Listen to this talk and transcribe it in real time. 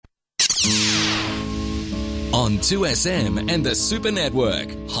On 2SM and the Super Network,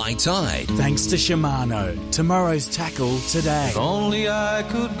 High Tide. Thanks to Shimano. Tomorrow's tackle today. If only I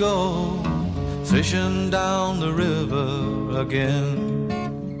could go fishing down the river again.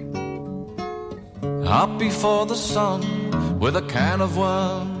 Up before the sun with a can of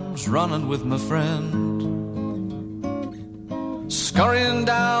worms, running with my friend. Scurrying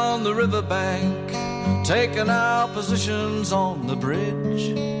down the riverbank, taking our positions on the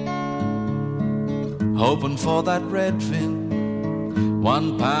bridge. Hoping for that redfin,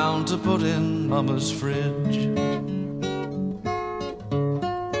 1 pound to put in Mama's fridge.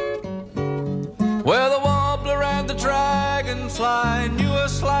 Where the warbler and the dragonfly knew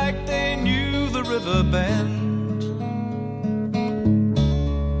us like they knew the river bend.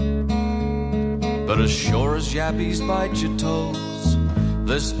 But as sure as yabbies bite your toes,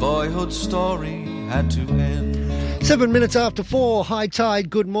 this boyhood story had to end. 7 minutes after 4, High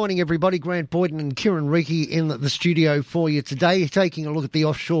Tide. Good morning, everybody. Grant Boyden and Kieran Reiki in the studio for you today, taking a look at the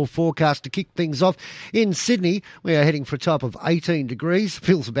offshore forecast to kick things off. In Sydney, we are heading for a top of 18 degrees.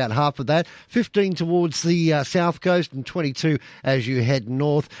 Feels about half of that. 15 towards the south coast and 22 as you head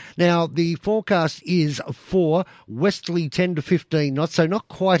north. Now, the forecast is for westerly 10 to 15 knots, so not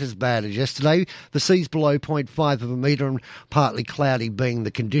quite as bad as yesterday. The sea's below 0.5 of a metre and partly cloudy being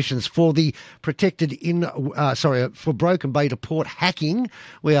the conditions. For the protected for Broken Bay to Port Hacking,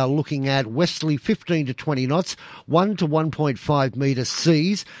 we are looking at westerly 15 to 20 knots, 1 to 1.5 metre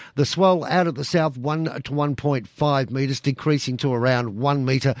seas. The swell out of the south, 1 to 1.5 metres, decreasing to around 1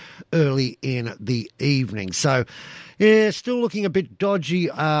 metre early in the evening. So, yeah, still looking a bit dodgy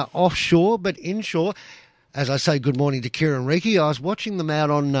offshore, but inshore. As I say, good morning to Kieran Reiki. I was watching them out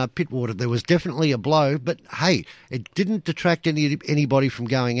on Pittwater. There was definitely a blow, but hey, it didn't detract anybody from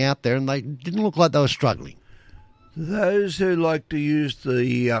going out there, and they didn't look like they were struggling. Those who like to use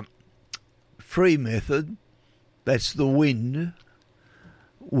the free method, that's the wind,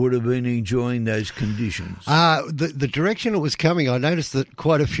 would have been enjoying those conditions. The direction it was coming, I noticed that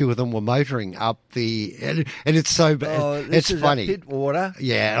quite a few of them were motoring up the... And it's so bad. Oh, it's funny. Pittwater.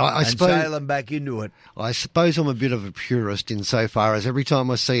 Yeah, I and suppose... sailing back into it. I suppose I'm a bit of a purist insofar as every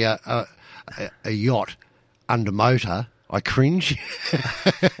time I see a yacht under motor, I cringe.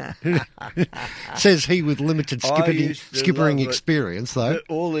 Says he with limited skippering experience, though.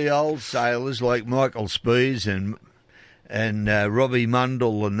 All the old sailors like Michael Spees and Robbie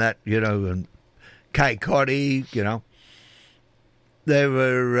Mundell and that, and Kay Cotty, they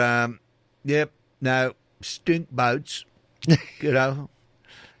were, stink boats, we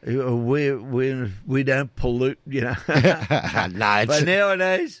don't pollute, No, but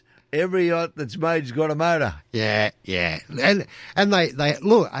nowadays, every yacht that's made's got a motor. Yeah. And they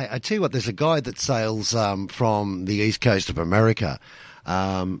look, I tell you what, there's a guy that sails from the east coast of America.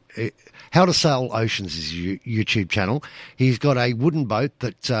 How to Sail Oceans is his YouTube channel. He's got a wooden boat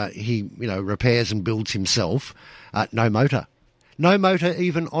that he repairs and builds himself. No motor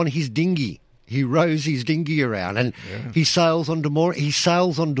even on his dinghy. He rows his dinghy around and he sails onto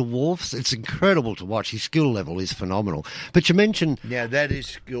wharfs. It's incredible to watch. His skill level is phenomenal. But you mentioned... Yeah, that is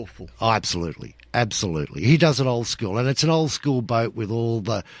skillful. Oh, absolutely. He does it old school, and it's an old school boat with all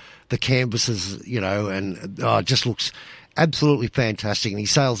the canvases, and it just looks absolutely fantastic. And he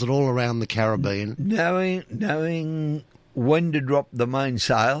sails it all around the Caribbean. Knowing when to drop the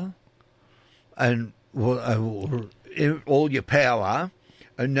mainsail and all your power...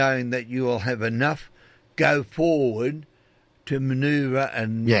 and knowing that you will have enough go forward to manoeuvre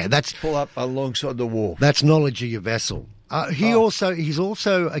and pull up alongside the wharf. That's knowledge of your vessel. He's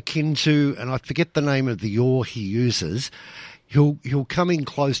also akin to, and I forget the name of the oar he uses. He'll come in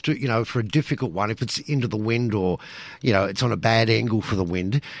close to, for a difficult one, if it's into the wind or, it's on a bad angle for the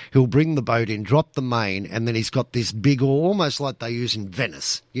wind, he'll bring the boat in, drop the main, and then he's got this big oar, almost like they use in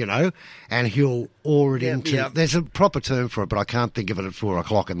Venice, and he'll oar it into... Yeah. There's a proper term for it, but I can't think of it at 4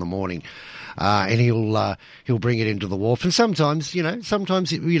 o'clock in the morning. And he'll bring it into the wharf. And sometimes,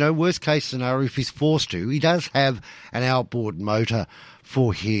 worst case scenario, if he's forced to, he does have an outboard motor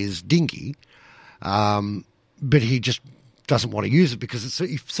for his dinghy, but he just doesn't want to use it because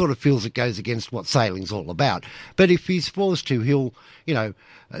he sort of feels it goes against what sailing's all about. But if he's forced to, he'll,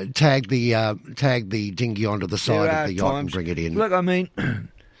 tag the dinghy onto the side of the yacht and bring it in. Look, I mean,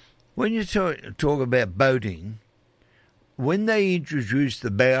 when you talk about boating, when they introduced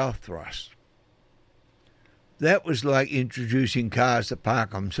the bow thrust, that was like introducing cars that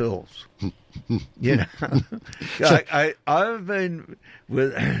park themselves. I've been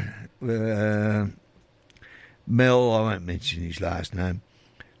with Mel, I won't mention his last name,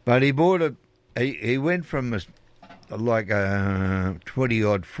 but he went from a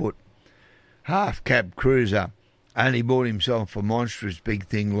 20-odd foot half-cab cruiser. Only bought himself a monstrous big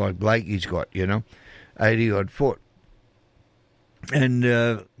thing like Blakey's got, 80-odd foot.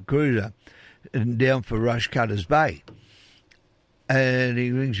 And cruiser, and down for Rushcutters Bay. And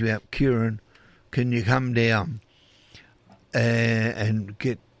he rings me up, Kieran, can you come down and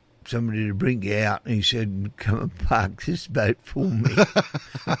get somebody to bring you out? And he said, come and park this boat for me.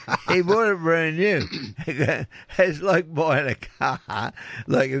 He bought it brand new. It's like buying a car.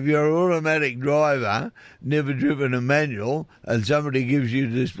 Like if you're an automatic driver, never driven a manual, and somebody gives you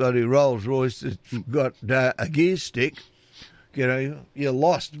this bloody Rolls Royce that's got a gear stick, you're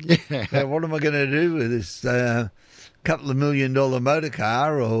lost. So what am I going to do with this couple of $1 million motor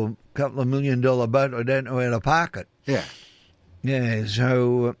car or couple of $1 million boat? I don't know how to park it. Yeah. Yeah,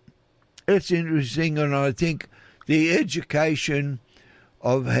 so it's interesting, and I think the education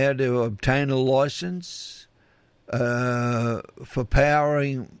of how to obtain a license for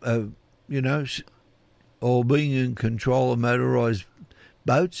powering, or being in control of motorised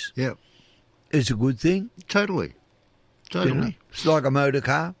boats is a good thing. Totally. It's like a motor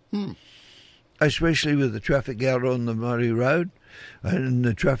car, especially with the traffic out on the muddy road and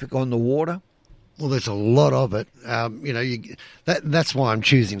the traffic on the water. Well, there's a lot of it. That's why I'm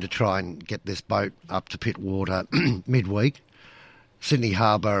choosing to try and get this boat up to Pittwater midweek. Sydney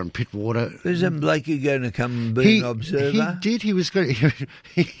Harbour and Pittwater. Isn't Blakey going to come and be an observer? He did. He was going.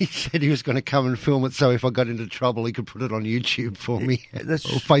 He said he was going to come and film it, so if I got into trouble, he could put it on YouTube for me, or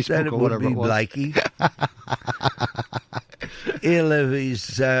Facebook, or whatever it was. Blakey. He'll have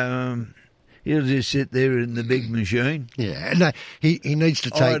his. He'll just sit there in the big machine. Yeah, no, he needs to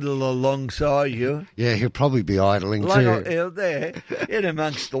take idle alongside you. Yeah, he'll probably be idling like too. Out there, in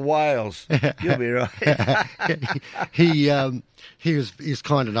amongst the whales. You'll be right. He was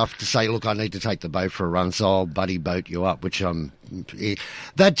kind enough to say, look, I need to take the boat for a run, so I'll buddy boat you up, which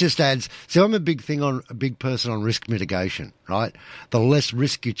that just adds. So I'm a big person on risk mitigation, right? The less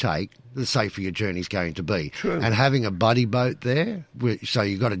risk you take, the safer your journey's going to be. True. And having a buddy boat there, so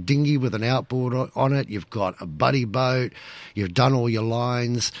you've got a dinghy with an outboard on it, you've got a buddy boat, you've done all your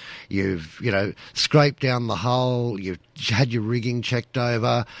lines, you've, scraped down the hull, you've had your rigging checked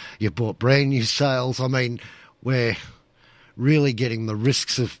over, you've bought brand new sails. I mean, we're really getting the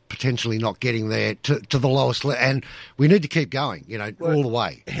risks of potentially not getting there to the lowest level. And we need to keep going, all the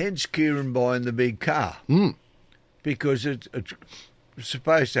way. Hence Kieran buying the big car. Because it's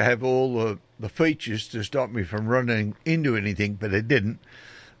supposed to have all the features to stop me from running into anything, but it didn't.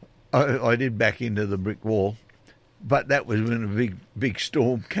 I did back into the brick wall. But that was when a big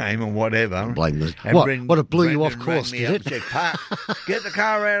storm came and whatever. Blame this. What it blew you off course, did it? Said, get the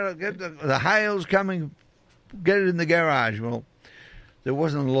car out, get the hail's coming, get it in the garage. Well, there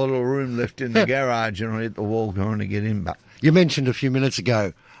wasn't a lot of room left in the garage, and I hit the wall trying to get in. But you mentioned a few minutes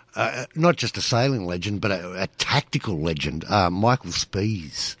ago, not just a sailing legend, but a tactical legend, Michael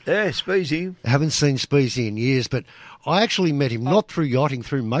Spees. Yeah, Speesy. I haven't seen Speesy in years, but I actually met him not through yachting,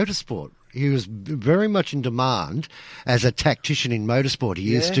 through motorsport. He was very much in demand as a tactician in motorsport. He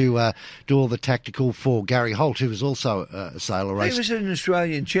used to do all the tactical for Gary Holt, who was also a sailor racer. He was an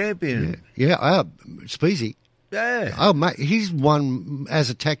Australian champion. Yeah, Speesy. Yeah. Oh, mate, he's won as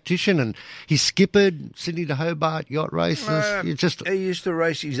a tactician, and he skippered Sydney to Hobart yacht races. He used to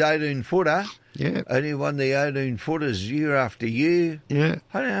race his 18-footer. Yeah. And he won the 18-footers year after year. Yeah.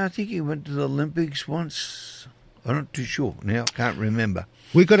 I think he went to the Olympics once. I'm not too sure now. I can't remember.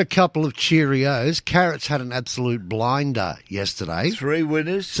 We got a couple of Cheerios. Carrots had an absolute blinder yesterday. 3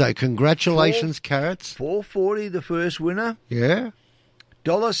 winners. So congratulations, Carrots. $4.40 the first winner. Yeah.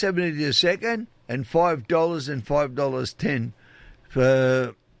 $1.70 the second, and $5 and $5.10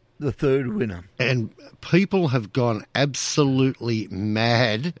 for the third winner. And people have gone absolutely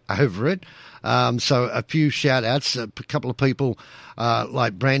mad over it. So a few shout-outs. A couple of people,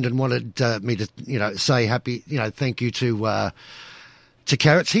 like Brandon, wanted me to, say happy, thank you to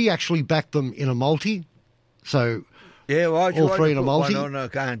Carrots. He actually backed them in a multi. So yeah, well, I all three in a multi. I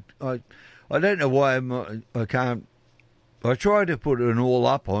can't. I don't know why I can't. I try to put an all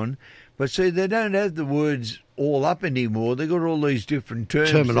up on, but see, they don't have the words all up anymore. They've got all these different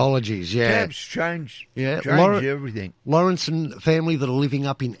terminologies. Yeah, Cabs change. Yeah, change everything. Lawrence and family that are living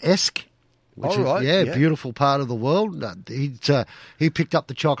up in Esk. Which is, beautiful part of the world. He picked up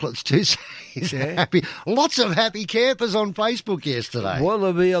the chocolates too, so he's happy. Lots of happy campers on Facebook yesterday. Well,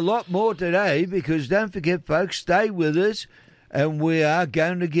 there'll be a lot more today, because don't forget, folks, stay with us, and we are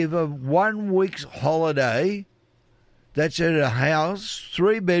going to give a 1 week's holiday. That's at a house,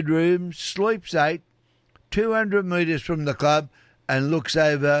 3 bedrooms, sleeps 8, 200 metres from the club, and looks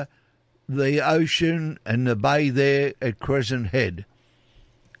over the ocean and the bay there at Crescent Head.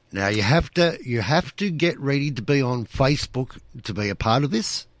 Now you have to get ready to be on Facebook to be a part of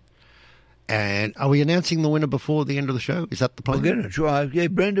this. And are we announcing the winner before the end of the show? Is that the plan? We're going to try. Yeah,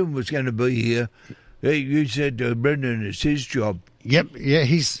 Brendan was going to be here. You said Brendan, it's his job. Yep, yeah,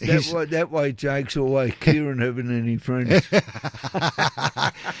 he's that way takes away Kieran having any friends.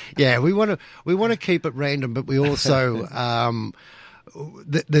 Yeah, we want to keep it random, but we also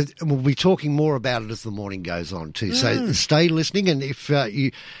we'll be talking more about it as the morning goes on too. So stay listening, and if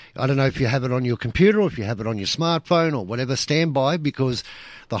I don't know if you have it on your computer or if you have it on your smartphone or whatever, stand by, because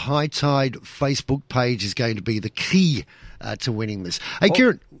the High Tide Facebook page is going to be the key to winning this. Hey,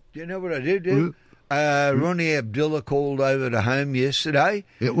 Kieran. Do you know what I did do? Ronnie Abdullah called over to home yesterday.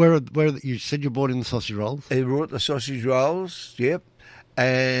 Yeah, where you said you brought in the sausage rolls? He brought the sausage rolls, yep.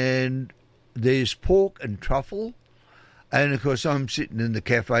 And there's pork and truffle. And, of course, I'm sitting in the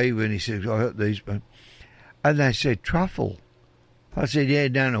cafe when he said, I got these. And they said, truffle. I said, yeah,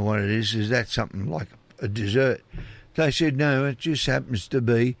 don't know what it is. Is that something like a dessert? They said, no, it just happens to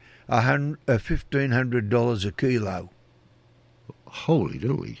be $1,500 a kilo. Holy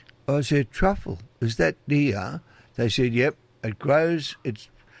dooly. I said, truffle, is that deer? They said, yep, it grows.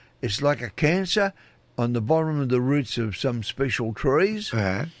 It's like a cancer on the bottom of the roots of some special trees.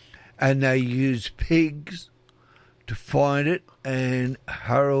 And they use pigs to find it and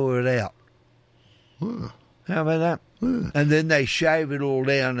harrow it out. How about that? And then they shave it all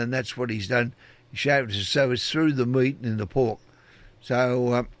down, and that's what he's done. He shaved it so it's through the meat and the pork.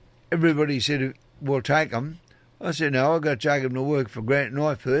 So everybody said, we'll take them. I said, no, I've got to take them to work for Grant and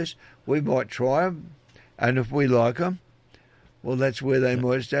I first. We might try them, and if we like them, well, that's where they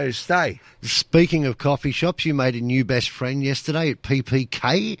might stay. Speaking of coffee shops, you made a new best friend yesterday at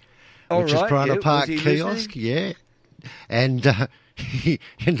PPK, which is Piranha Park Kiosk. Yeah. And he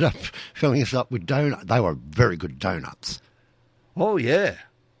ended up filling us up with donuts. They were very good donuts. Oh, yeah.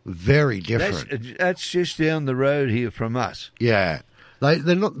 Very different. That's just down the road here from us. Yeah.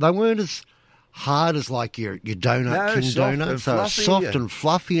 They weren't as hard as like your donut, King donuts. They were soft and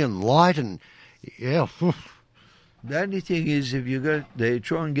fluffy and light, and yeah. The only thing is, if you go there,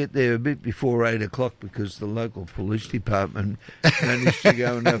 try and get there a bit before 8 o'clock, because the local police department managed to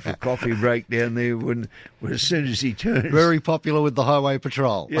go and have a coffee break down there as soon as he turns. Very popular with the highway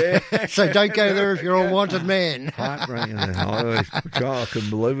patrol. Yeah. So don't go there if you're a wanted man. Heart-wrenching, the highway patrol. I couldn't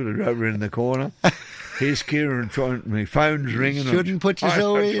believe it. It's over in the corner. Here's Kieran trying. My phone's ringing. Shouldn't put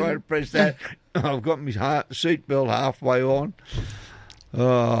yourself in. I'm trying to press that. I've got my seatbelt halfway on.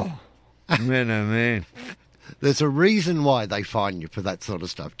 Oh, man, oh, man. There's a reason why they fine you for that sort of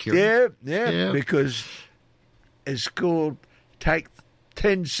stuff, Kieran. Yeah. Because it's called take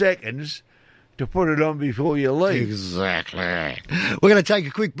 10 seconds to put it on before you leave. Exactly. We're going to take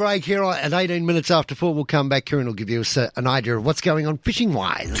a quick break here at 18 minutes after 4. We'll come back. Kieran will give you an idea of what's going on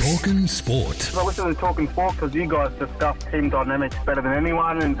fishing-wise. Talking Sport. I listen to Talking Sport because you guys discuss team dynamics better than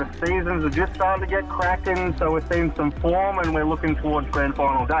anyone, and the seasons are just starting to get cracking, so we're seeing some form and we're looking towards grand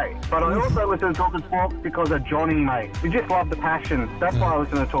final day. But I also listen to Talking Sport because of Johnny, mate. We just love the passion. That's why I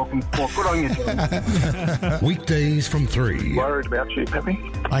listen to Talking Sport. Good on you, Johnny. Weekdays from 3. Worried about you, Peppy?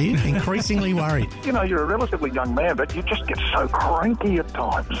 Are you increasingly worried? You know, you're a relatively young man, but you just get so cranky at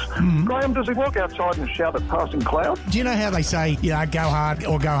times. Mm-hmm. Graham, does he walk outside and shout at passing clouds? Do you know how they say, go hard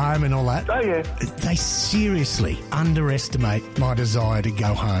or go home and all that? Oh, yeah. They seriously underestimate my desire to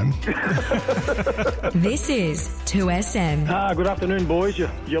go home. This is 2SM. Good afternoon, boys.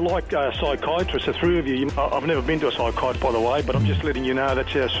 You're like psychiatrists, the three of you. I've never been to a psychiatrist, by the way, but I'm just letting you know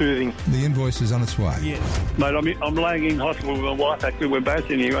that's how soothing. The invoice is on its way. Yeah. Mate, I'm laying in hospital with my wife. Actually, we're both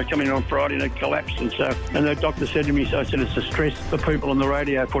in here. I come in on Friday and it collapsed, and the doctor said to me, I said, it's the stress the people on the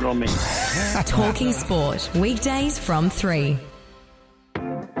radio put on me. Talking Sport, weekdays from 3.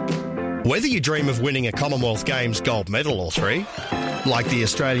 Whether you dream of winning a Commonwealth Games gold medal or 3, like the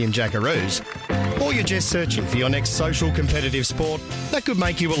Australian Jackaroos, or you're just searching for your next social competitive sport that could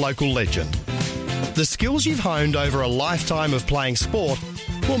make you a local legend, the skills you've honed over a lifetime of playing sport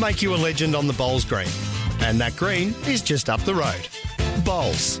will make you a legend on the Bowls Green. And that green is just up the road.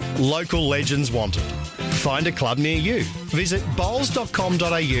 Bowls. Local legends wanted. Find a club near you. Visit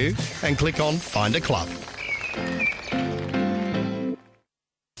bowls.com.au and click on Find a Club.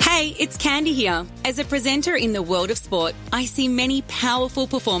 Hey, it's Candy here. As a presenter in the world of sport, I see many powerful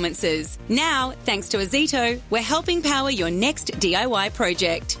performances. Now, thanks to Azito, we're helping power your next DIY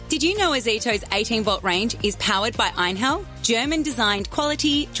project. Did you know Azito's 18-volt range is powered by Einhell? German-designed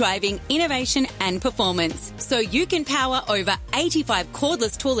quality, driving, innovation and performance. So you can power over 85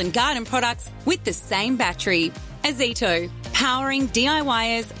 cordless tool and garden products with the same battery. Azito, powering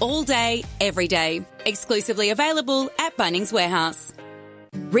DIYers all day, every day. Exclusively available at Bunnings Warehouse.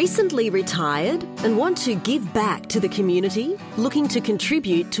 Recently retired and want to give back to the community? Looking to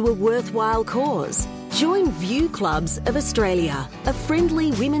contribute to a worthwhile cause? Join View Clubs of Australia, a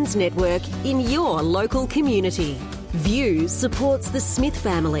friendly women's network in your local community. View supports the Smith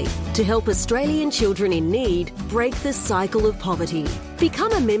family to help Australian children in need break the cycle of poverty.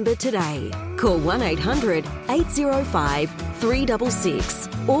 Become a member today. Call 1800 805 366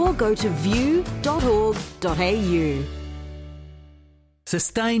 or go to view.org.au.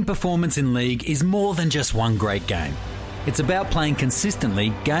 Sustained performance in league is more than just one great game. It's about playing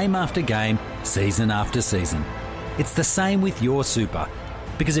consistently game after game, season after season. It's the same with your super.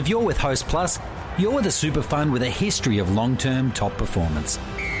 Because if you're with Host Plus, you're with a super fund with a history of long-term top performance.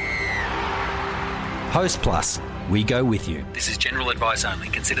 Host Plus, we go with you. This is general advice only.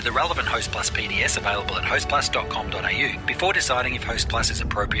 Consider the relevant Host Plus PDS available at hostplus.com.au before deciding if Host Plus is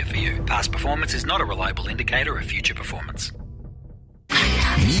appropriate for you. Past performance is not a reliable indicator of future performance.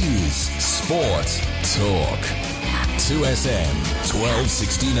 News, sport, talk. 2SM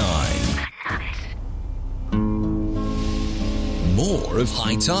 1269. More of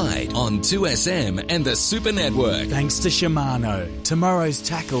High Tide on 2SM and the Super Network. Thanks to Shimano. Tomorrow's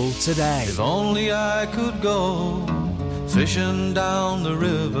tackle today. If only I could go fishing down the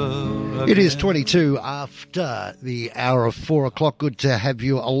river again. It is 22 after the hour of 4 o'clock. Good to have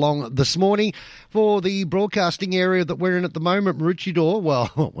you along this morning. For the broadcasting area that we're in at the moment, Maroochydore,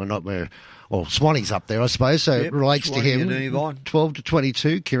 well, we're not there. Well, Swanee's up there, I suppose, so it relates to him. 12 to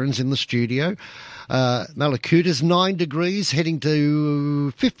 22. Kieran's in the studio. Malakuta's 9 degrees, heading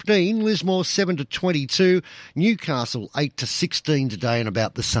to 15. Lismore 7 to 22. Newcastle 8 to 16 today, and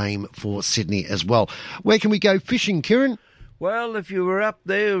about the same for Sydney as well. Where can we go fishing, Kieran? Well, if you were up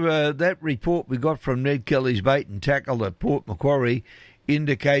there, that report we got from Ned Kelly's Bait and Tackle at Port Macquarie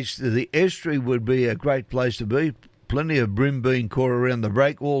indicates that the estuary would be a great place to be. Plenty of bream being caught around the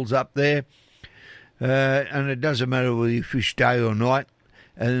breakwalls up there. And it doesn't matter whether you fish day or night.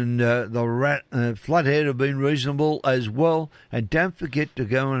 And the flathead have been reasonable as well. And don't forget to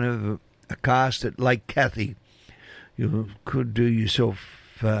go and have a cast at Lake Cathy. You could do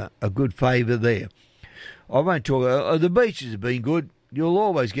yourself a good favour there. I won't talk. The beaches have been good. You'll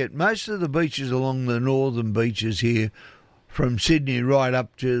always get most of the beaches along the northern beaches here, from Sydney right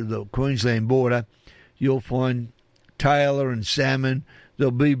up to the Queensland border. You'll find tailor and salmon.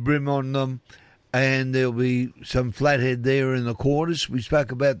 There'll be bream on them, and there'll be some flathead there in the corners. We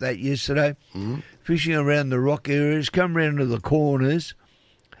spoke about that yesterday. Mm-hmm. Fishing around the rock areas, come round to the corners,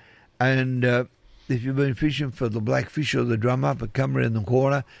 and if you've been fishing for the blackfish or the drummer, come around the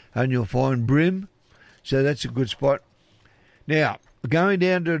corner and you'll find bream. So that's a good spot. Now, going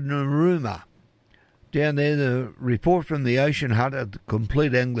down to Narooma, down there, the report from the Ocean Hut at the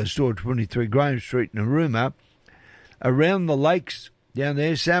Complete Angler Store, 23 Graham Street, Narooma, around the lakes down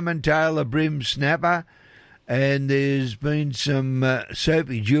there, salmon, tailor, bream, snapper, and there's been some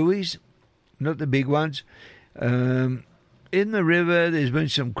soapy dewies, not the big ones. In the river, there's been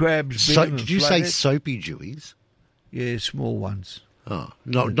some crabs. Did you say soapy dewies? Yeah, small ones. Oh,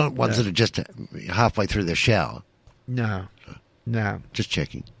 not ones that are just halfway through their shower. No. Just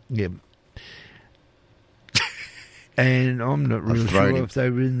checking. Yeah. And I'm not really sure if they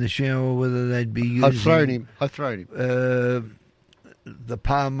were in the shower, whether they'd be using... I've thrown him. The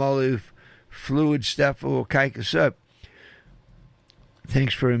palm olive fluid stuff or cake of soap.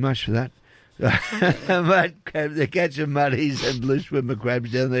 Thanks very much for that. Mud crabs, they're catching muddies and blue swimmer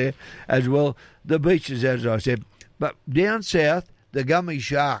crabs down there as well. The beaches, as I said. But down south, the gummy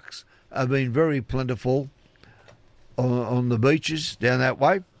sharks have been very plentiful on the beaches down that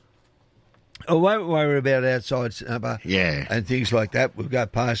way. I won't worry about outside snapper and things like that. We'll go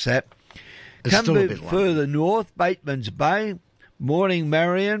past that. It's Come a bit further north, Bateman's Bay, Morning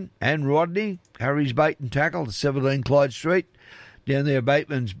Marion and Rodney, Harry's Bait and Tackle, 17 Clyde Street. Down there,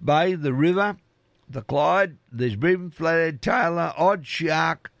 Bateman's Bay, the river, the Clyde, there's bream, flathead, tailor, odd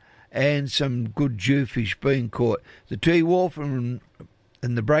shark, and some good jewfish being caught. The T-Wharf and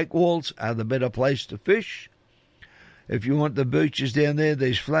the breakwalls are the better place to fish. If you want the beaches down there,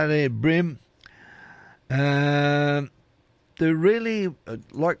 there's flathead, bream. They're really,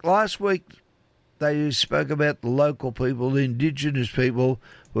 like last week, they spoke about the local people, the indigenous people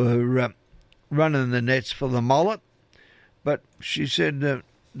were running the nets for the mullet. But she said that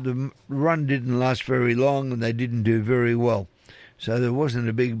the run didn't last very long and they didn't do very well. So there wasn't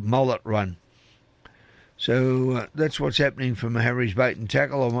a big mullet run. So that's what's happening from Harry's Bait and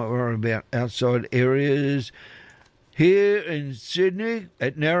Tackle. I might worry about outside areas. Here in Sydney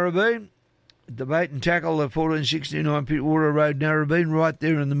at Narrabeen, the Bait and Tackle at 1469 Pittwater Road, Narrabeen, right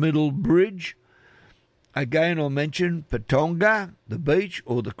there in the middle bridge. Again, I'll mention Patonga, the beach,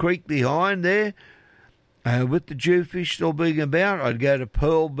 or the creek behind there. With the Jewfish still being about, I'd go to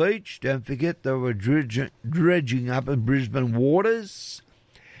Pearl Beach. Don't forget they were dredging up in Brisbane waters.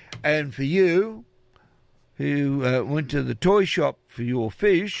 And for you, who went to the toy shop for your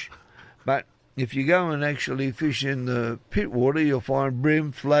fish, but if you go and actually fish in the pit water, you'll find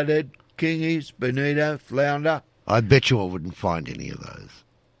bream, flathead, kingies, bonito, flounder. I bet you I wouldn't find any of those.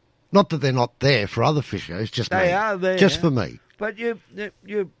 Not that they're not there for other fishers, just They me. are there. Just for me. But you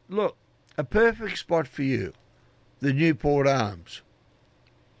look, a perfect spot for you, the Newport Arms,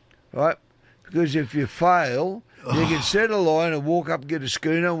 right? Because if you fail, you can set a line and walk up, get a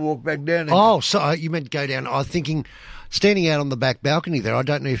schooner, and walk back down. Oh, so you meant go down. I was thinking, standing out on the back balcony there, I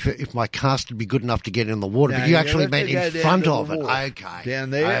don't know if my cast would be good enough to get in the water, but you actually meant in front of it. Okay. Down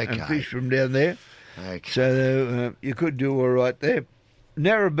there and fish from down there. Okay. So you could do all right there.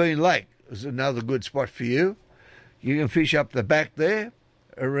 Narrabeen Lake is another good spot for you. You can fish up the back there,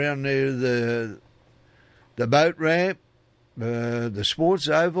 around near the boat ramp, the sports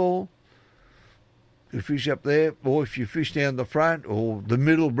oval. You fish up there, or if you fish down the front or the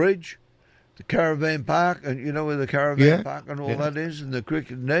middle bridge, the caravan park, and you know where the caravan park and all that is, and the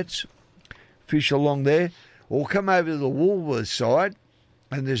cricket nets. Fish along there, or come over to the Woolworths side,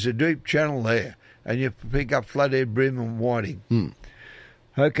 and there's a deep channel there, and you pick up flathead, bream, and whiting.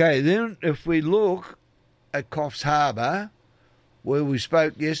 Okay, then if we look at Coffs Harbour, where we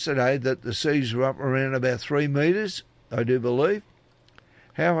spoke yesterday that the seas were up around about 3 metres, I do believe.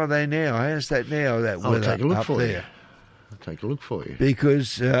 How are they now? How's that now, that weather take a look up for there? you. I'll take a look for you.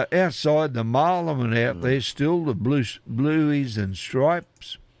 Because outside the marlin out there still, the blueies and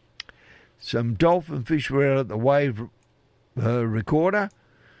stripes. Some dolphin fish were out at the wave recorder.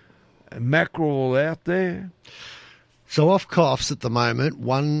 Mackerel out there. So off Coffs at the moment,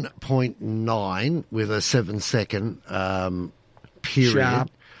 1.9 with a 7-second period. Sharp.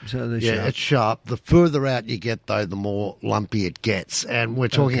 So they're sharp. It's sharp. The further out you get, though, the more lumpy it gets. And we're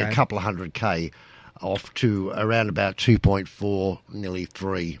talking a couple of 100K off to around about 2.4, nearly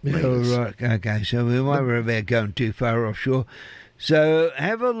 3 metres. Oh, right. Okay, so we won't worry about going too far offshore. So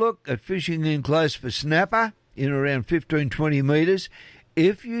have a look at fishing in close for snapper in around 15, 20 metres.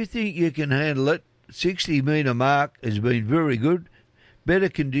 If you think you can handle it, 60-metre mark has been very good. Better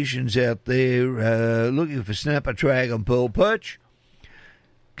conditions out there, looking for snapper, trag and pearl perch.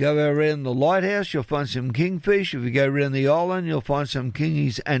 Go around the lighthouse, you'll find some kingfish. If you go around the island, you'll find some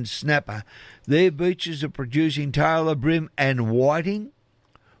kingies and snapper. Their beaches are producing tailor, brim and whiting.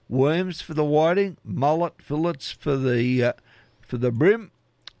 Worms for the whiting, mullet, fillets for the brim.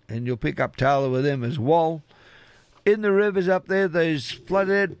 And you'll pick up tailor with them as well. In the rivers up there, there's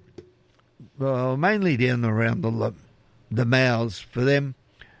flathead, mainly down around the mouths for them.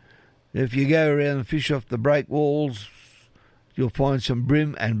 If you go around and fish off the breakwalls, you'll find some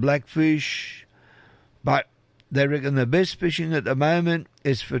brim and blackfish. But they reckon the best fishing at the moment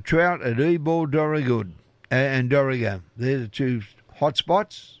is for trout at Ebor, Dorrigood and Dorrigo. They're the two hot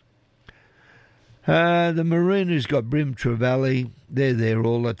spots. The marina's got brim trevally. They're there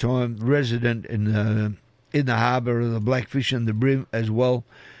all the time, resident in the harbour of the blackfish and the brim as well.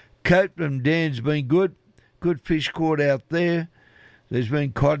 Copeland Dan's been good. Good fish caught out there. There's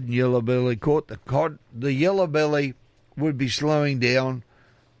been cod and yellowbelly caught. The yellowbelly would be slowing down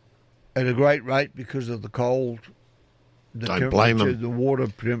at a great rate because of the cold. Don't blame them. The water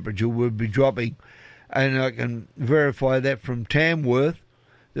temperature would be dropping. And I can verify that from Tamworth,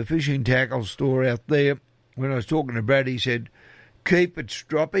 the fishing tackle store out there. When I was talking to Brad, he said, keep it's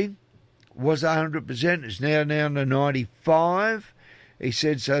dropping. Was 100%. It's now down to 95. He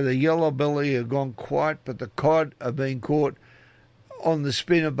said, so the yellowbelly have gone quiet, but the cod are being caught on the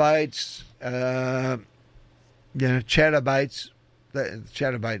spinner baits, chatterbaits.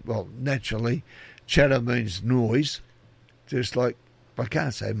 Chatterbait, well, naturally, chatter means noise. Just like, I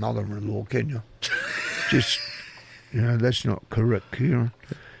can't say mother-in-law, can you? Just, that's not correct, Kieran.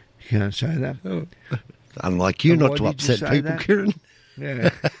 You can't say that. Oh. Unlike you, not to upset people, that? Kieran. Yeah.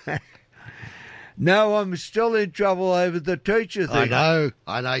 No, I'm still in trouble over the teacher thing. I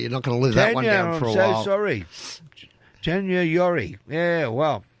know. You're not going to live that one down for a while. I'm so sorry. Tanya Yori. Yeah,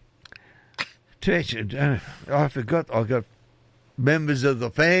 well, teacher, I forgot I got members of the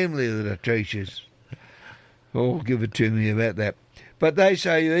family that are teachers. Oh, give it to me about that. But they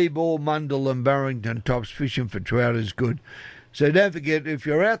say Ebor, Mundell and Barrington tops fishing for trout is good. So don't forget, if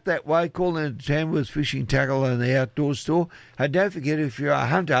you're out that way, call in Tamworth Fishing Tackle and the Outdoor Store. And don't forget, if you're a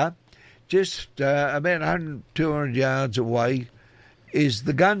hunter, just about 100, 200 yards away is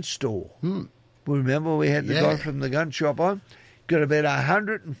the gun store. Remember we had the guy from the gun shop on? Got about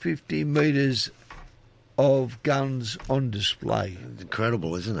 150 metres of guns on display. It's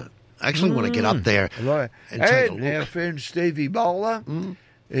incredible, isn't it? I actually want to get up there and take a look. Our friend Stevie Bowler,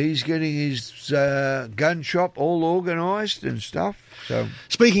 he's getting his gun shop all organised and stuff. So,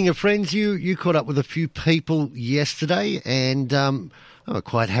 speaking of friends, you caught up with a few people yesterday, and I'm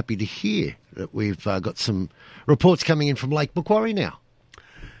quite happy to hear that we've got some reports coming in from Lake Macquarie now.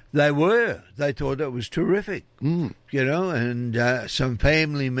 They were. They thought it was terrific, you know, and some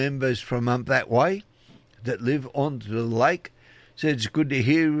family members from up that way that live onto the lake said it's good to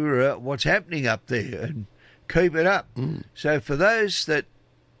hear what's happening up there and keep it up. So for those that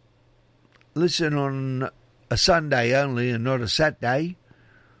listen on a Sunday only and not a Saturday,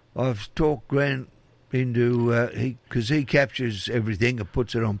 I've talked Grant into, because he captures everything and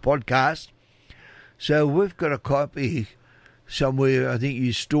puts it on podcast. So we've got a copy somewhere, I think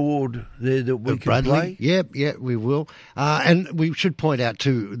you stored there that we can Bradley. play. Yeah, we will. And we should point out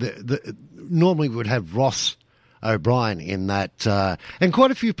too, normally we would have Ross O'Brien in that, and quite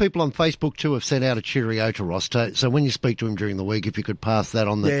a few people on Facebook too have sent out a cheerio to Ross. So when you speak to him during the week, if you could pass that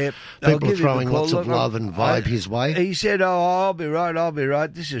on, people are throwing lots of love and vibe his way. He said, I'll be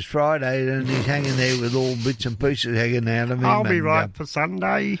right. This is Friday, and he's hanging there with all bits and pieces hanging out of him. I'll be right for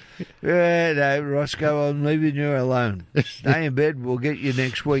Sunday. Yeah, no, Roscoe, I'm leaving you alone. Stay in bed. We'll get you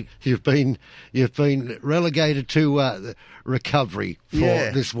next week. You've been relegated to recovery for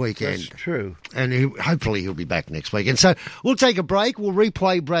this weekend. That's true. And hopefully he'll be back next weekend. So we'll take a break. We'll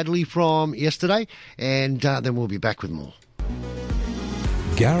replay Bradley from yesterday, and then we'll be back with more.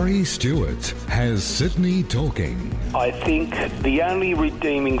 Gary Stewart has Sydney talking. I think the only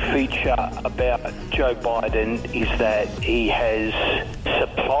redeeming feature about Joe Biden is that he has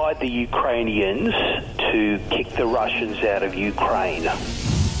supplied the Ukrainians to kick the Russians out of Ukraine.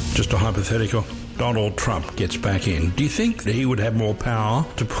 Just a hypothetical. Donald Trump gets back in. Do you think that he would have more power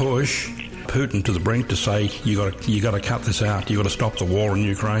to push Putin to the brink to say, you got to cut this out, you got to stop the war in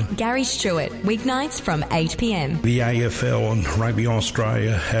Ukraine? Gary Stewart, weeknights from 8 p.m. The AFL and Rugby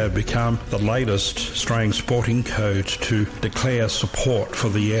Australia have become the latest Australian sporting code to declare support for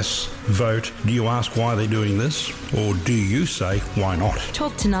the yes vote. Do you ask why they're doing this, or do you say why not?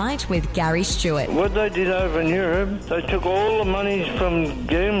 Talk tonight with Gary Stewart. What they did over in Europe, they took all the money from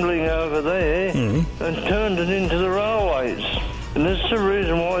gambling over there and turned it into the railways. And that's the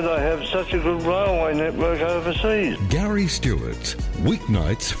reason why they have such a good railway network overseas. Gary Stewart,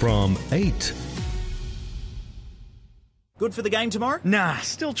 weeknights from 8. Good for the game tomorrow? Nah,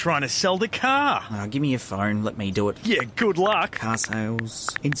 still trying to sell the car. Give me your phone, let me do it. Yeah, good luck. Car sales,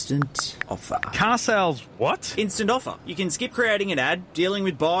 instant offer. Car sales what? Instant offer. You can skip creating an ad, dealing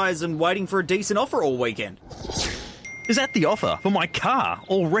with buyers and waiting for a decent offer all weekend. Is that the offer for my car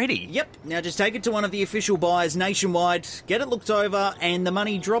already? Yep. Now just take it to one of the official buyers nationwide, get it looked over, and the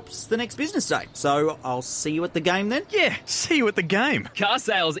money drops the next business day. So I'll see you at the game then? Yeah, see you at the game. Car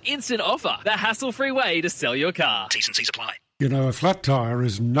sales instant offer. The hassle-free way to sell your car. T's and C's apply. You know, a flat tyre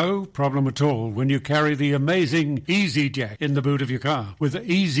is no problem at all when you carry the amazing Easy Jack in the boot of your car. With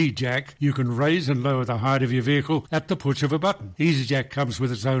Easy Jack, you can raise and lower the height of your vehicle at the push of a button. Easy Jack comes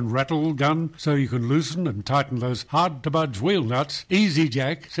with its own rattle gun, so you can loosen and tighten those hard-to-budge wheel nuts. Easy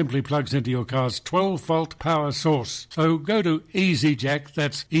Jack simply plugs into your car's 12-volt power source. So go to Easy Jack,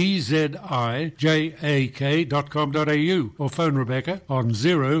 that's EZIJAK.com.au, or phone Rebecca on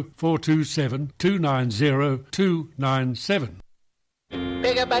 0427 290 297.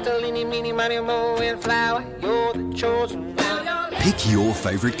 Bigger battle, any, meeny, money, mo, and flower. You're the chosen one. Pick your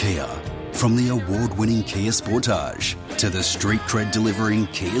favourite Kia. From the award-winning Kia Sportage to the street cred delivering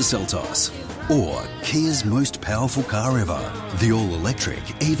Kia Seltos, or Kia's most powerful car ever, the all-electric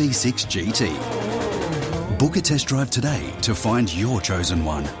EV6 GT. Book a test drive today to find your chosen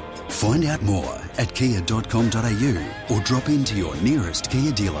one. Find out more at kia.com.au or drop into your nearest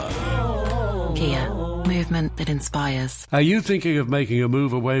Kia dealer. Kia. Movement that inspires. Are you thinking of making a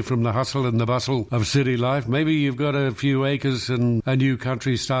move away from the hustle and the bustle of city life? Maybe you've got a few acres and a new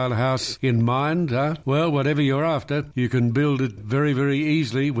country-style house in mind, huh? Well, whatever you're after, you can build it very, very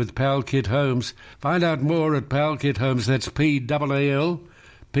easily with Pal Kit Homes. Find out more at Pal Kit Homes, that's PAL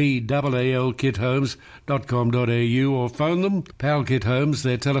kithomes.com.au, or phone them. Pal Kit Homes,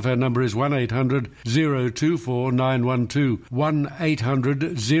 their telephone number is 1800 024 912.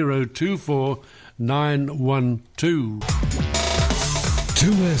 1800 024 912.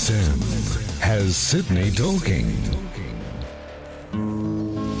 2SM has Sydney talking.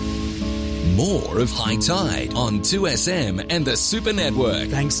 More of High Tide on 2SM and the Super Network.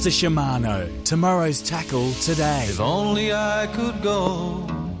 Thanks to Shimano. Tomorrow's tackle today. If only I could go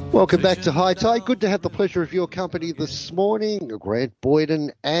Welcome back to High Tide. Good to have the pleasure of your company this morning. Grant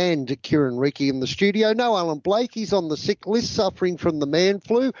Boyden and Kieran Reiki in the studio. No Alan Blake, he's on the sick list suffering from the man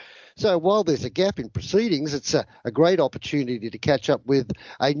flu. So while there's a gap in proceedings, it's a great opportunity to catch up with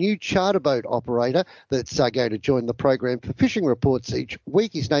a new charter boat operator that's going to join the program for fishing reports each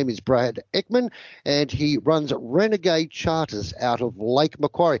week. His name is Brad Ekman, and he runs Renegade Charters out of Lake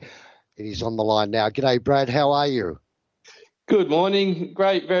Macquarie. And he's on the line now. G'day, Brad. How are you? Good morning.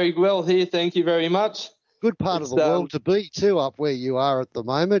 Great, very well here. Thank you very much. Good part of the world to be, too, up where you are at the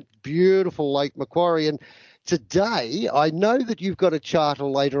moment. Beautiful Lake Macquarie. And today, I know that you've got a charter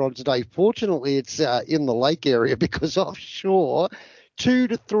later on today. Fortunately, it's in the lake area because offshore, 2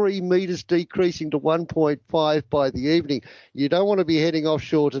 to 3 metres decreasing to 1.5 by the evening. You don't want to be heading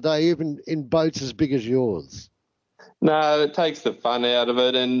offshore today, even in boats as big as yours. No, it takes the fun out of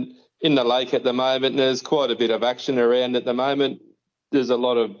it. And in the lake at the moment, there's quite a bit of action around at the moment. There's a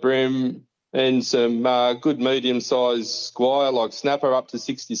lot of bream and some good medium-sized squire like snapper up to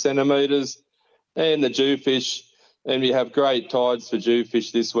 60 centimetres and the jewfish. And we have great tides for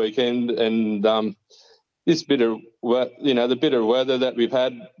jewfish this weekend. And this bit of, the bit of weather that we've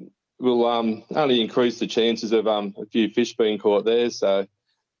had will only increase the chances of a few fish being caught there. So,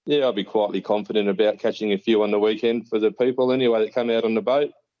 yeah, I'll be quietly confident about catching a few on the weekend for the people anyway that come out on the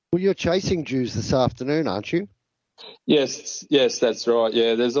boat. Well, you're chasing Jews this afternoon, aren't you? Yes, that's right.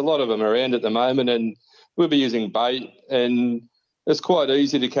 Yeah, there's a lot of them around at the moment, and we'll be using bait, and it's quite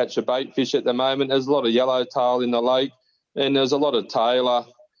easy to catch a bait fish at the moment. There's a lot of yellowtail in the lake, and there's a lot of tailor,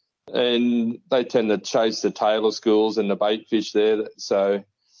 and they tend to chase the tailor schools and the bait fish there. So,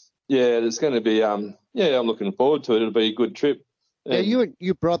 yeah, there's going to be, I'm looking forward to it. It'll be a good trip. Now, you and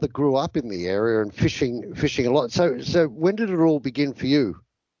your brother grew up in the area and fishing a lot. So when did it all begin for you?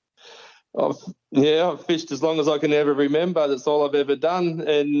 I've fished as long as I can ever remember. That's all I've ever done.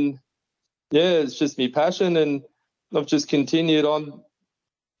 And, yeah, it's just my passion. And I've just continued on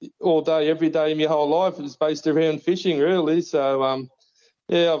all day, every day, my whole life. It's based around fishing, really. So,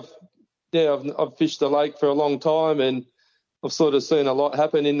 I've fished the lake for a long time, and I've sort of seen a lot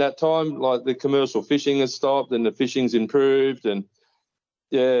happen in that time. Like the commercial fishing has stopped and the fishing's improved. And,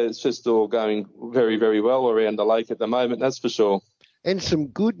 yeah, it's just all going very, very well around the lake at the moment, that's for sure. And some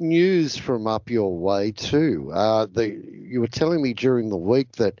good news from up your way too. You were telling me during the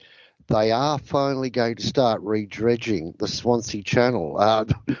week that they are finally going to start re-dredging the Swansea Channel.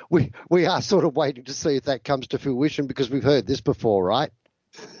 We are sort of waiting to see if that comes to fruition because we've heard this before, right?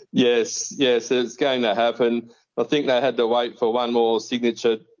 Yes, it's going to happen. I think they had to wait for one more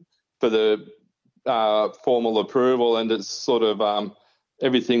signature for the formal approval, and it's sort of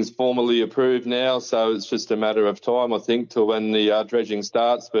everything's formally approved now, so it's just a matter of time, I think, till when the dredging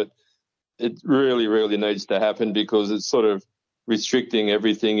starts. But it really, really needs to happen because it's sort of restricting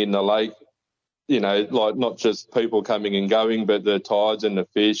everything in the lake, like not just people coming and going, but the tides and the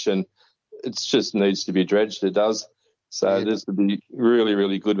fish, and it just needs to be dredged, it does. So this would be really,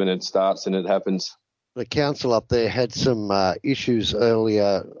 really good when it starts and it happens. The council up there had some issues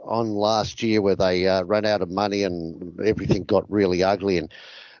earlier on last year where they ran out of money and everything got really ugly, and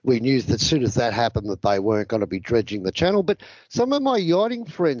we knew that as soon as that happened that they weren't going to be dredging the channel. But some of my yachting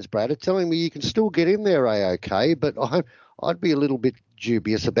friends, Brad, are telling me you can still get in there A-OK, but I'd be a little bit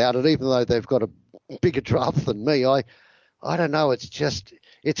dubious about it, even though they've got a bigger draft than me. I don't know,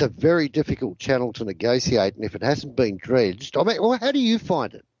 it's a very difficult channel to negotiate, and if it hasn't been dredged, how do you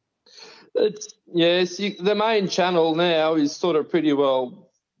find it? The main channel now is sort of pretty well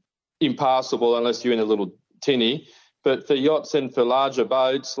impassable unless you're in a little tinny. But for yachts and for larger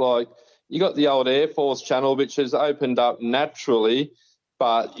boats, like you got the old Air Force Channel, which has opened up naturally,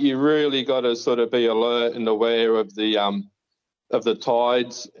 but you really got to sort of be alert and aware of the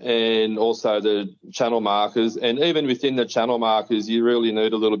tides and also the channel markers. And even within the channel markers, you really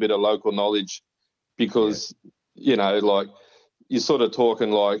need a little bit of local knowledge because, like you're sort of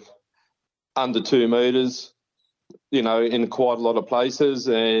talking like under 2 metres, in quite a lot of places,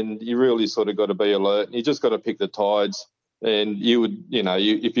 and you really sort of got to be alert. You just got to pick the tides, and you would,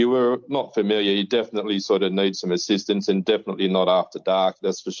 if you were not familiar, you definitely sort of need some assistance, and definitely not after dark,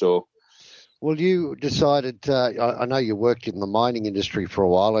 that's for sure. Well, you decided, I know you worked in the mining industry for a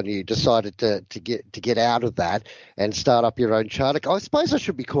while, and you decided to get out of that and start up your own charter. I suppose I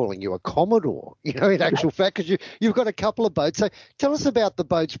should be calling you a Commodore, in actual fact, because you've got a couple of boats. So tell us about the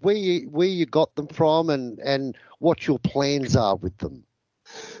boats, where you got them from and what your plans are with them.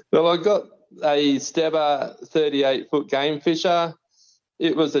 Well, I got a Stebber 38-foot game fisher.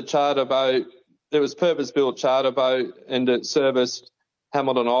 It was a charter boat. It was purpose-built charter boat, and it serviced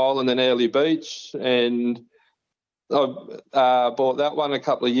Hamilton Island and Airlie Beach, and bought that one a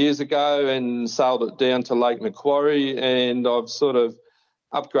couple of years ago and sailed it down to Lake Macquarie, and I've sort of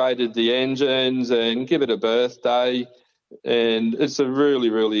upgraded the engines and give it a birthday, and it's a really,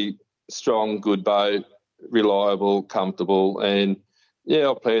 really strong, good boat, reliable, comfortable, and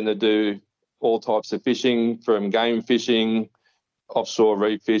I plan to do all types of fishing, from game fishing, offshore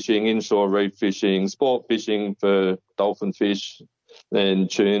reef fishing, inshore reef fishing, sport fishing for dolphin fish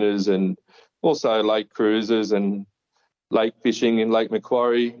and tunas, and also lake cruises and lake fishing in Lake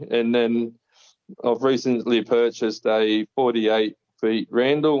Macquarie. And then I've recently purchased a 48-feet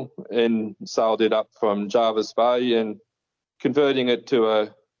Randall and sailed it up from Jarvis Bay and converting it to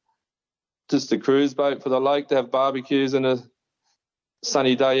just a cruise boat for the lake to have barbecues and a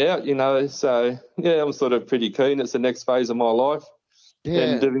sunny day out, So, I'm sort of pretty keen. It's the next phase of my life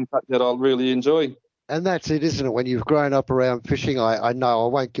and doing something that I'll really enjoy. And that's it, isn't it? When you've grown up around fishing, I know I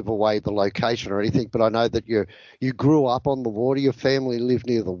won't give away the location or anything, but I know that you grew up on the water. Your family lived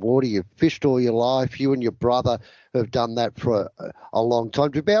near the water. You've fished all your life. You and your brother have done that for a long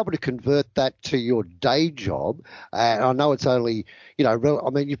time. To be able to convert that to your day job, and I know it's only,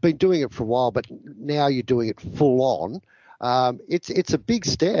 you've been doing it for a while, but now you're doing it full on. It's a big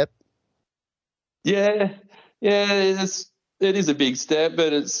step. Yeah, it is a big step,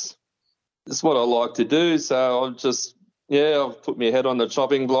 but it's what I like to do. So I've put my head on the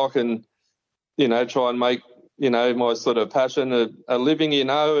chopping block and, try and make, my sort of passion a living,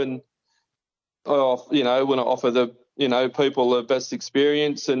 and I, want to offer the, people the best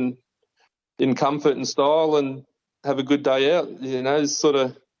experience and in comfort and style and have a good day out, sort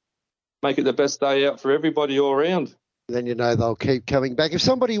of make it the best day out for everybody all around. Then, they'll keep coming back. If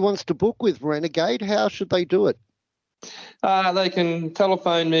somebody wants to book with Renegade, how should they do it? They can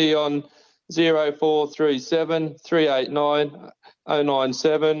telephone me on 0437 389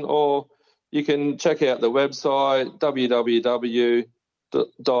 097, or you can check out the website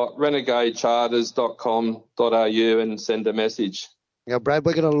www.renegadecharters.com.au and send a message. Now, Brad,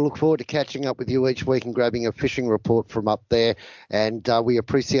 we're going to look forward to catching up with you each week and grabbing a fishing report from up there, and we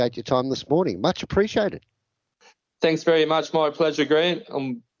appreciate your time this morning. Much appreciated. Thanks very much. My pleasure, Grant.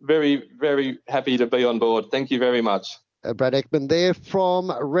 I'm very, very happy to be on board. Thank you very much. Brad Ekman there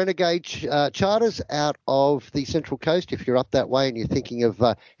from Renegade Charters out of the Central Coast. If you're up that way and you're thinking of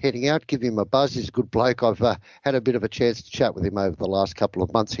heading out, give him a buzz. He's a good bloke. I've had a bit of a chance to chat with him over the last couple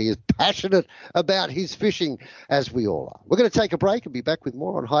of months. He is passionate about his fishing, as we all are. We're going to take a break and be back with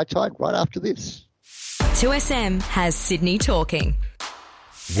more on High Tide right after this. 2SM has Sydney talking.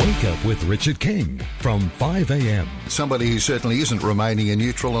 Wake up with Richard King from 5 a.m. Somebody who certainly isn't remaining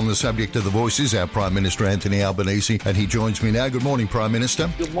neutral on the subject of the Voice is our Prime Minister, Anthony Albanese, and he joins me now. Good morning, Prime Minister.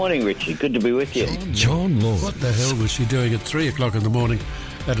 Good morning, Richard. Good to be with you. John Lord. What the hell was she doing at 3 o'clock in the morning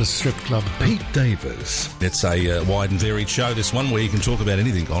at a strip club? Pete Davis. It's a wide and varied show, this one, where you can talk about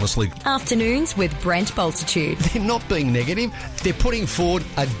anything, honestly. Afternoons with Brent Bultitude. They're not being negative. They're putting forward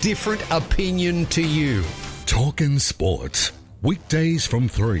a different opinion to you. Talking sports. Weekdays from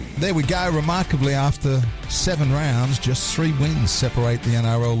 3. There we go. Remarkably, after 7 rounds, just 3 wins separate the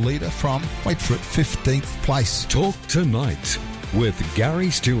NRL leader from, wait for it, 15th place. Talk tonight with Gary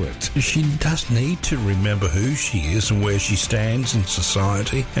Stewart. She does need to remember who she is and where she stands in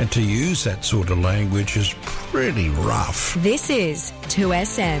society, and to use that sort of language is pretty rough. This is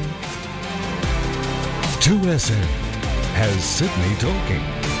 2SM. 2SM has Sydney talking.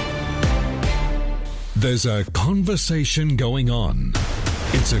 There's a conversation going on.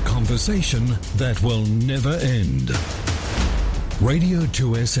 It's a conversation that will never end. Radio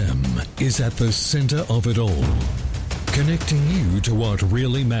 2SM is at the centre of it all, connecting you to what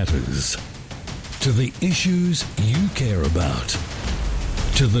really matters, to the issues you care about,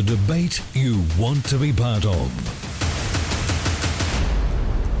 to the debate you want to be part of.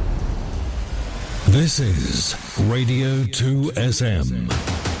 This is Radio 2SM.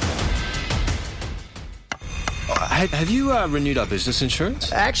 Have you renewed our business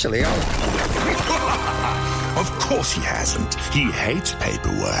insurance? Actually, Of course he hasn't. He hates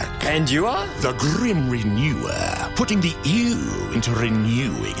paperwork. And you are? The Grim Renewer, putting the ew into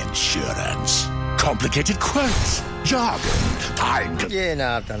renewing insurance. Complicated quotes, jargon, time... Yeah, no,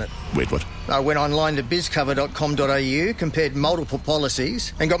 I've done it. Wait, what? I went online to bizcover.com.au, compared multiple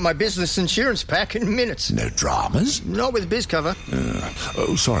policies, and got my business insurance pack in minutes. No dramas? Not with BizCover.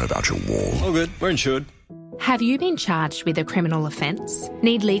 Sorry about your wall. All good. We're insured. Have you been charged with a criminal offence?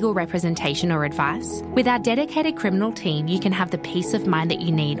 Need legal representation or advice? With our dedicated criminal team, you can have the peace of mind that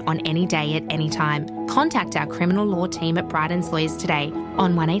you need on any day at any time. Contact our criminal law team at Bryden's Lawyers today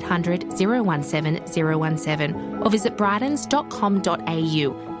on 1800 017 017 or visit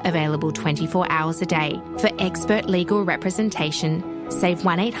brydens.com.au. available 24 hours a day. For expert legal representation, save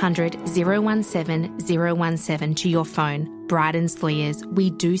 1800 017 017 to your phone. Bryden's Lawyers, we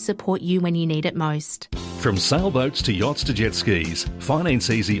do support you when you need it most. From sailboats to yachts to jet skis,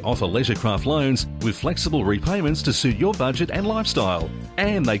 Finance Easy offer leisurecraft loans with flexible repayments to suit your budget and lifestyle.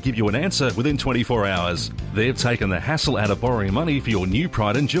 And they give you an answer within 24 hours. They've taken the hassle out of borrowing money for your new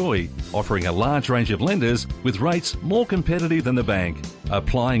pride and joy, offering a large range of lenders with rates more competitive than the bank.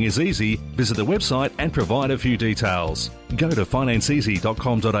 Applying is easy. Visit the website and provide a few details. Go to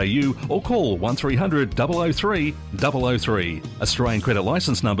financeeasy.com.au or call 1300 003 003. Australian credit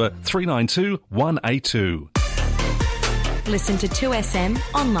licence number 392182. Listen to 2SM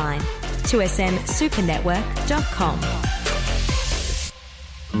online. 2smsupernetwork.com.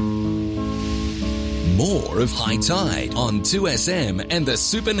 More of High Tide on 2SM and the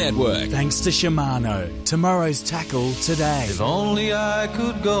Super Network. Thanks to Shimano. Tomorrow's tackle today. If only I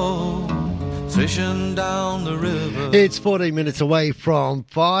could go fishing down the river. It's 14 minutes away from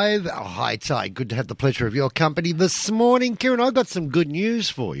 5. High Tide. Good to have the pleasure of your company this morning. Kieran, I've got some good news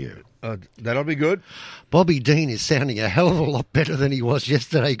for you. That'll be good. Bobby Dean is sounding a hell of a lot better than he was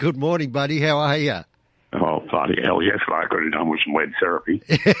yesterday. Good morning, buddy. How are you? Oh, bloody hell, yesterday I could have done with some lead therapy.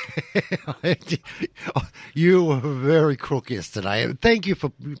 You were very crook yesterday. Thank you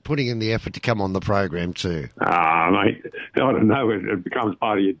for putting in the effort to come on the program too. Mate, I don't know. It becomes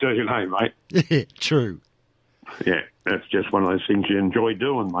part of your DNA, mate. Yeah, true. Yeah, that's just one of those things you enjoy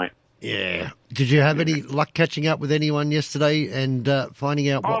doing, mate. Yeah. Did you have any luck catching up with anyone yesterday and finding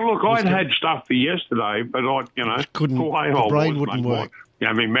out what... Oh, look, I'd had stuff for yesterday, but I, the brain wouldn't work.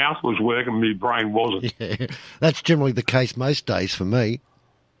 Yeah, my mouth was working, my brain wasn't. Yeah, that's generally the case most days for me.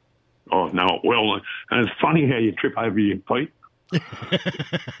 Oh, no, well, and it's funny how you trip over your feet.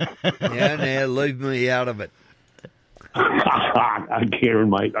 Now, leave me out of it.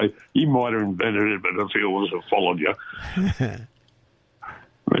 Kieran, mate, you might have invented it, but I feel it was followed you.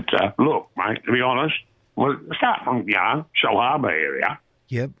 But, look, mate, to be honest, well, start from, Shell Harbour area.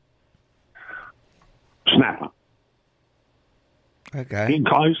 Yep. Snapper. Okay. In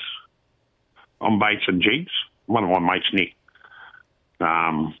close on baits and jigs. One of my mates, Nick,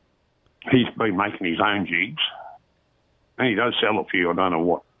 he's been making his own jigs. And he does sell a few. I don't know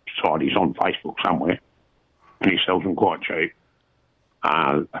what site he's on, Facebook somewhere. And he sells them quite cheap.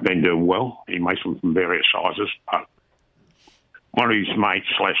 They've been doing well. He makes them from various sizes. But one of his mates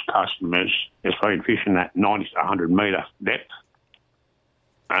 / customers has been fishing at 90 to 100 metre depth.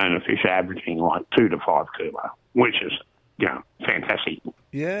 And the fish are averaging like 2 to 5 kilo, which is, fantastic.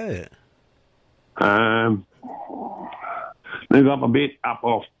 Yeah. Move up a bit, up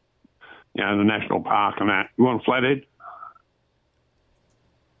off, the national park and that. You want Flathead?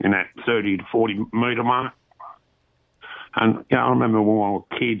 In that 30 to 40 metre mark. And, I remember when we were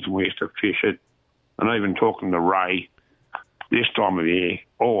kids and we used to fish it, and even talking to Ray, this time of the year,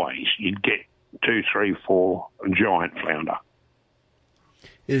 always, you'd get 2, 3, 4 giant flounder.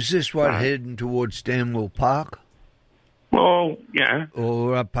 Is this one heading towards Stanwell Park? Well, yeah.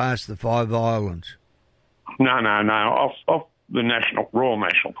 Or up past the Five Islands? No. Off the Royal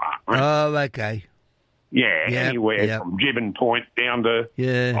National Park. Right? Oh, okay. Yeah, anywhere from Gibbon Point down to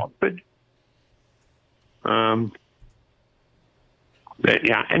Otford. But,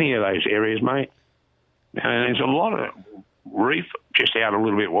 any of those areas, mate. And there's a lot of reef just out a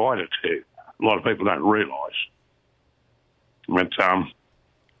little bit wider too. A lot of people don't realise. But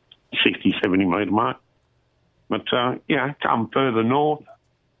 60, 70 metre mark. But, come further north.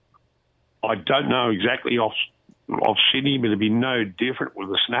 I don't know exactly off Sydney, but it'd be no different with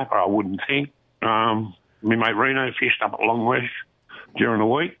a snapper, I wouldn't think. My mate Reno fished up at Longwest during the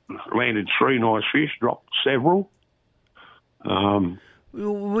week, landed 3 nice fish, dropped several.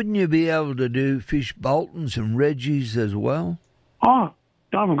 Wouldn't you be able to do fish Boltons and Reggies as well? Oh,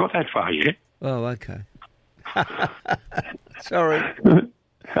 I haven't got that far yet. Oh, okay. Sorry.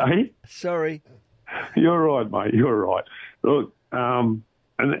 Hey? Sorry. You're right, mate. You're right. Look, and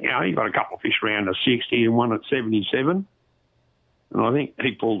he got a couple of fish around at 60 and one at 77. And I think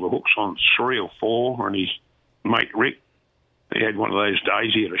he pulled the hooks on 3 or 4, and his mate Rick, he had one of those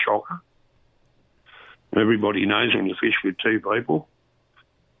days, he had a shocker. Everybody knows when you fish with 2 people,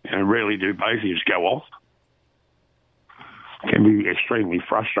 and rarely do both of you go off. It can be extremely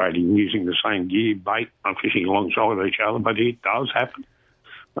frustrating using the same gear, bait, and fishing alongside of each other, but it does happen.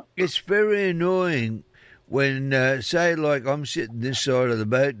 It's very annoying when, say, like I'm sitting this side of the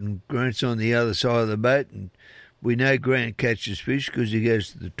boat and Grant's on the other side of the boat, and we know Grant catches fish because he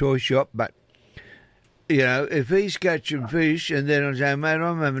goes to the toy shop, but, if he's catching fish and then I say, mate,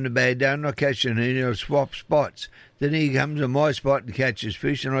 I'm having a bad day, I'm not catching any, I'll swap spots. Then he comes to my spot and catches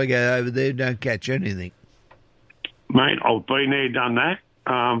fish, and I go over there and don't catch anything. Mate, I've been there, done that.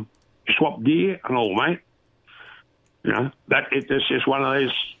 Swap gear and all, mate. You know, it's just one of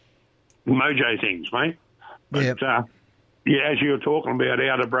those mojo things, mate. But, as you were talking about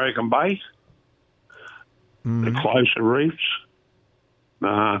out of Broken Bay, the closer reefs,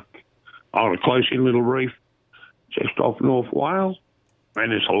 the closer little reef just off North Wales,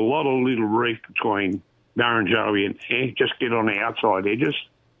 and there's a lot of little reef between Barrenjoey and there, just get on the outside edges.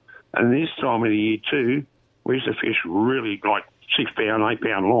 And this time of the year too, we used to fish really like 6 pound, 8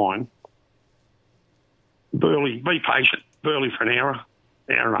 pound line. Burley, be patient, burley for an hour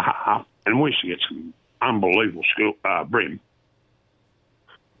and a half, and we used to get some unbelievable bream.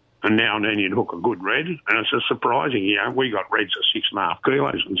 And now and then you'd hook a good red, and it's a surprising, we got reds of 6.5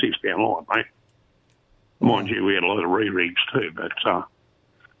 kilos and 6 pound line, mate. Mind you, we had a lot of re-rigs too, but it's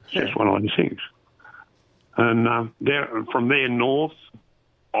just one of those things. And from there north,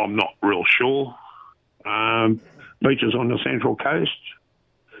 I'm not real sure. Beaches on the Central Coast,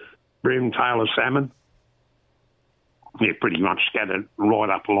 bream, tailor, salmon. They're pretty much scattered right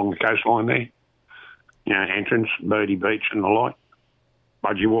up along the coastline there. Entrance, Birdie Beach and the like,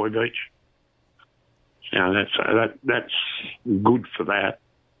 Budgie Beach. That's good for that.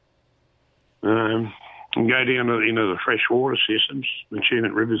 And go down into the freshwater systems. The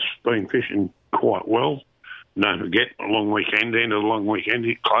Tunic River's been fishing quite well. Don't forget, the long weekend, end of the long weekend,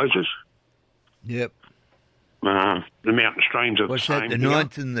 it closes. Yep. The mountain streams are What's the that, same. the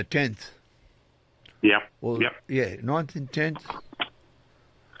 9th and the 10th? Yep. Well, yeah, 9th and 10th,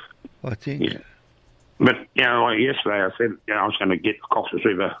 I think. Yeah. But, like yesterday I said, I was going to get the Cox's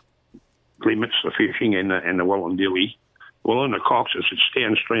River limits for fishing and the Wallandilly. Well, in the Cox's, it's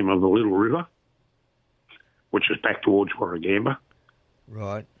downstream of the Little River, which is back towards Warragamba.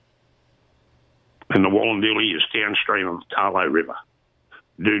 Right. And the Wallandilly is downstream of the Tarlo River.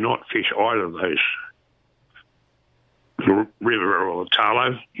 Do not fish either of those, the river or the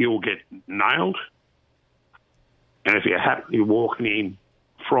Tarlo. You'll get nailed. And if you're happily walking in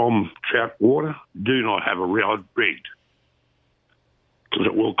from trout water, do not have a rod rigged, because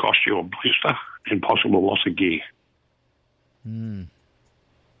it will cost you a blister and possible loss of gear.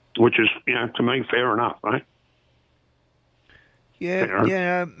 Which is, to me, fair enough, right?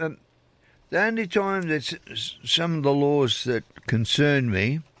 Yeah. The only time that some of the laws that concern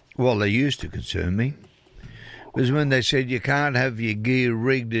me, well, they used to concern me, was when they said you can't have your gear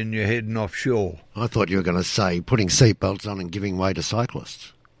rigged and you're heading offshore. I thought you were going to say putting seatbelts on and giving way to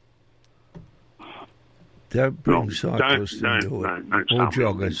cyclists. Don't bring cyclists into it, or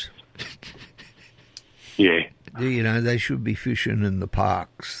joggers. Yeah. They should be fishing in the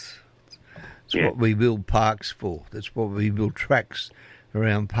parks. That's what we build parks for. That's what we build tracks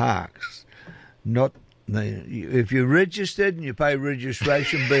around parks. Not if you're registered and you pay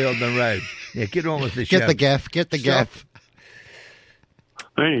registration, be on the road. Yeah, get on with the show. Get the gaff.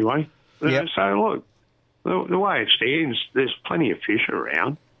 Anyway, so look, the way it stands, there's plenty of fish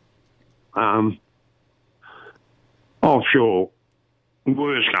around. Offshore,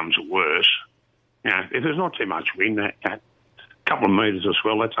 worse comes to worse. If there's not too much wind, that couple of metres of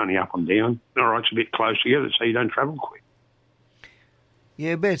swell, that's only up and down. All right, it's a bit close together, so you don't travel quick.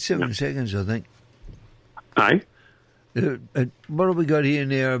 Yeah, about 7 seconds, I think. Hey? What have we got here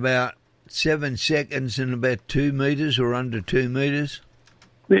now? About 7 seconds and about 2 metres or under 2 metres?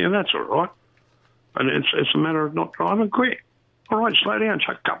 Yeah, that's all right. But it's a matter of not driving quick. All right, slow down,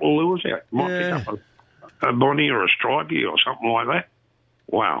 chuck a couple of lures out. You might pick up a bonnie or a stripey or something like that.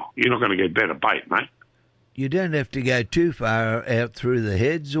 Wow, you're not going to get better bait, mate. You don't have to go too far out through the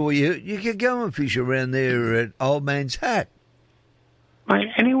heads, or you can go and fish around there at Old Man's Hat. Mate,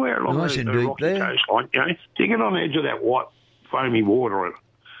 anywhere along nice the and deep rocky there. coastline, you get on the edge of that white, foamy water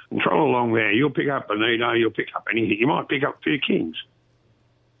and troll along there. You'll pick up bonito, you'll pick up anything. You might pick up a few kings.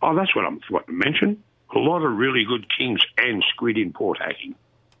 Oh, that's what I forgot to mention. A lot of really good kings and squid in Port Hacking.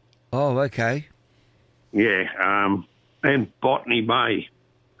 Oh, okay. Yeah, and Botany Bay,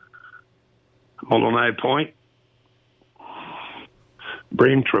 Molyneux Point,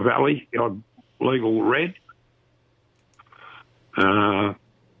 Bream, Trevally, the odd legal red.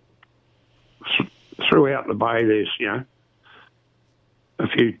 Throughout the bay, there's, a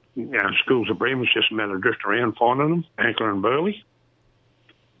few schools of bream. It's just a matter of drifting around, finding them, Ankler and Burley.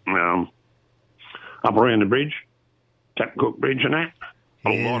 Up around the bridge, Tapcook Bridge and that.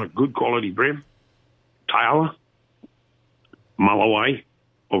 A lot of good quality bream. Tailor, Mulloway,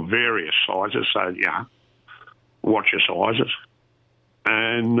 of various sizes, so, watch your sizes.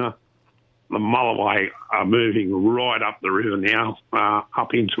 And the Mulloway are moving right up the river now,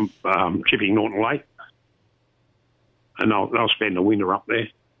 up into Chipping Norton Lake. and they'll spend the winter up there.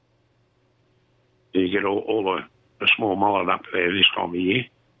 You get all the small mullet up there this time of year,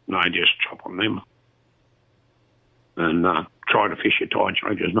 and they just chop on them and try to fish your tide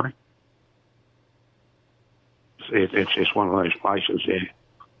changes, mate. It's just one of those places there.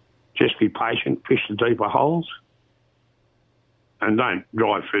 Just be patient, fish the deeper holes, and don't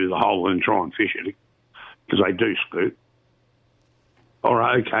drive through the hole and try and fish it, because they do spook. All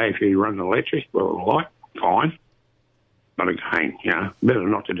right, okay, if you run electric, well, light, fine. But again, better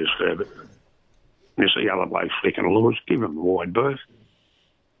not to disturb it. And if the other bloke flicking lures, give them a wide berth.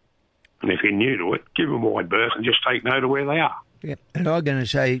 And if you're new to it, give them a wide berth and just take note of where they are. Yeah, and I'm going to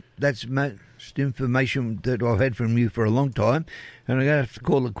say that's most information that I've had from you for a long time, and I'm going to have to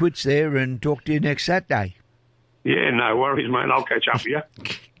call it quits there and talk to you next Saturday. Yeah, no worries, mate. I'll catch up with you.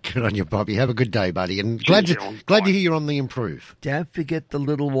 Good on you, Bobby. Have a good day, buddy. And glad to hear you're on the improve. Don't forget the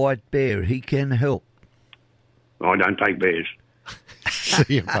little white bear. He can help. I don't take bears.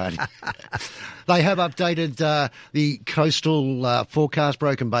 See you, buddy. They have updated the coastal forecast,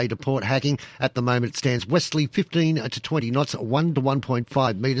 Broken Bay to Port Hacking. At the moment, it stands westerly 15 to 20 knots, 1 to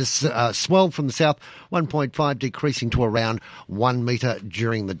 1.5 metres. Swell from the south, 1.5, decreasing to around 1 metre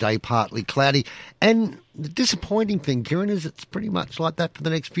during the day, partly cloudy. And the disappointing thing, Kieran, is it's pretty much like that for the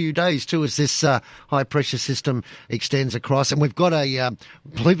next few days too, as this high-pressure system extends across. And we've got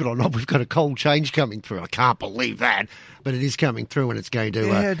believe it or not, we've got a cold change coming through. I can't believe that, but it is coming through, and it's going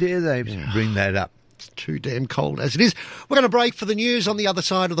to... how dare they bring that up? It's too damn cold as it is. We're going to break for the news on the other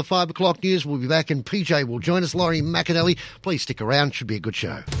side of the 5 o'clock news. We'll be back, and PJ will join us. Laurie McAnally, please stick around. Should be a good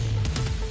show.